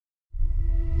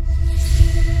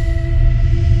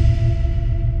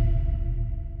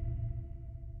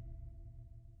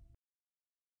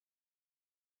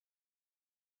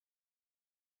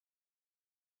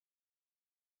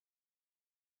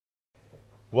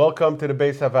Welcome to the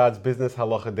Beis Havad's Business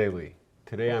Halacha Daily.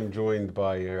 Today I'm joined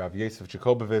by Rav Yosef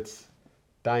Jacobovitz,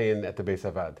 Dayan at the Beis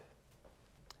Havad.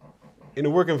 In a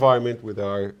work environment with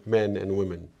our men and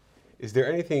women, is there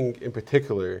anything in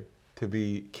particular to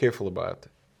be careful about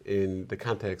in the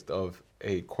context of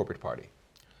a corporate party?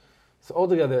 So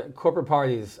altogether, corporate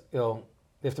parties, they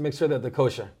have to make sure that they're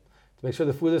kosher. To make sure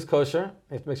the food is kosher,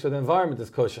 they have to make sure the environment is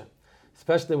kosher,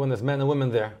 especially when there's men and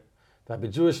women there. There'll be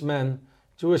Jewish men,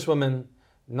 Jewish women,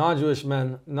 non-Jewish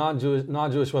men,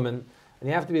 non-Jewish women, and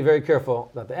you have to be very careful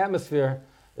that the atmosphere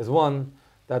is one,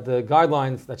 that the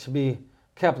guidelines that should be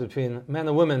kept between men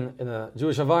and women in a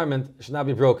Jewish environment should not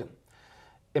be broken.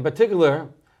 In particular,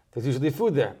 there's usually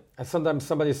food there, and sometimes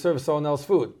somebody serves someone else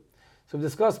food. So we've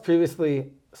discussed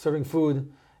previously serving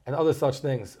food and other such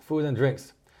things, food and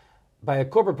drinks. By a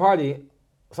corporate party,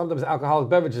 sometimes alcoholic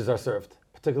beverages are served,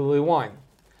 particularly wine.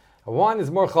 A wine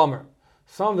is more chomer.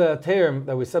 Some of the term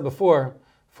that we said before,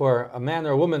 for a man or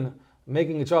a woman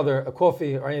making each other a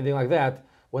coffee or anything like that,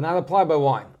 will not apply by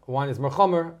wine. Wine is more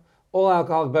chomer. All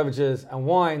alcoholic beverages and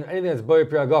wine, anything that's boyer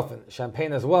priagafen,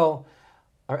 champagne as well,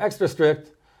 are extra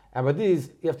strict. And with these,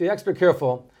 you have to be extra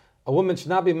careful. A woman should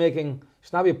not be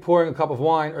pouring a cup of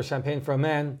wine or champagne for a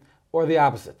man, or the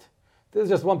opposite. This is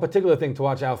just one particular thing to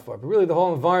watch out for. But really, the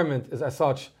whole environment is as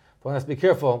such. One has to be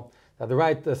careful that the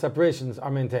right separations are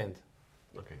maintained.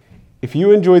 Okay. If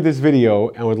you enjoyed this video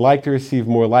and would like to receive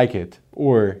more like it,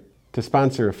 or to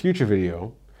sponsor a future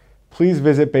video, please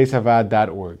visit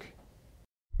beishavad.org.